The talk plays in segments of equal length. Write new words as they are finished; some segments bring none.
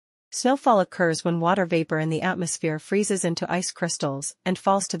Snowfall occurs when water vapor in the atmosphere freezes into ice crystals and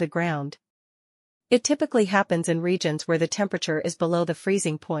falls to the ground. It typically happens in regions where the temperature is below the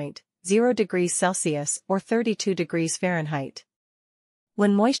freezing point, 0 degrees Celsius or 32 degrees Fahrenheit.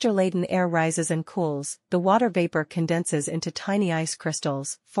 When moisture-laden air rises and cools, the water vapor condenses into tiny ice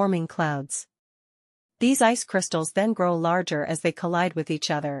crystals, forming clouds. These ice crystals then grow larger as they collide with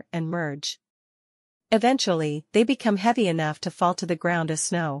each other and merge. Eventually, they become heavy enough to fall to the ground as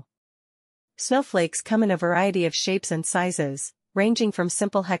snow. Snowflakes come in a variety of shapes and sizes, ranging from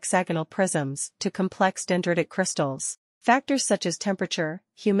simple hexagonal prisms to complex dendritic crystals. Factors such as temperature,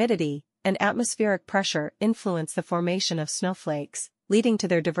 humidity, and atmospheric pressure influence the formation of snowflakes, leading to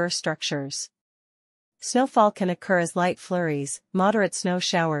their diverse structures. Snowfall can occur as light flurries, moderate snow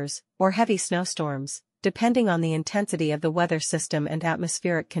showers, or heavy snowstorms, depending on the intensity of the weather system and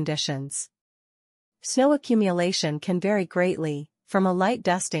atmospheric conditions. Snow accumulation can vary greatly, from a light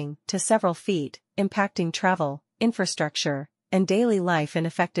dusting to several feet, impacting travel, infrastructure, and daily life in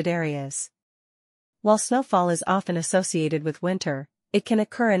affected areas. While snowfall is often associated with winter, it can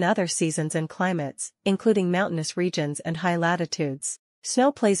occur in other seasons and climates, including mountainous regions and high latitudes.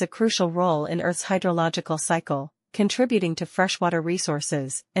 Snow plays a crucial role in Earth's hydrological cycle, contributing to freshwater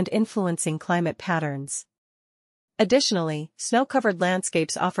resources and influencing climate patterns. Additionally, snow-covered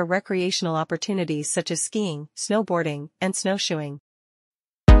landscapes offer recreational opportunities such as skiing, snowboarding, and snowshoeing.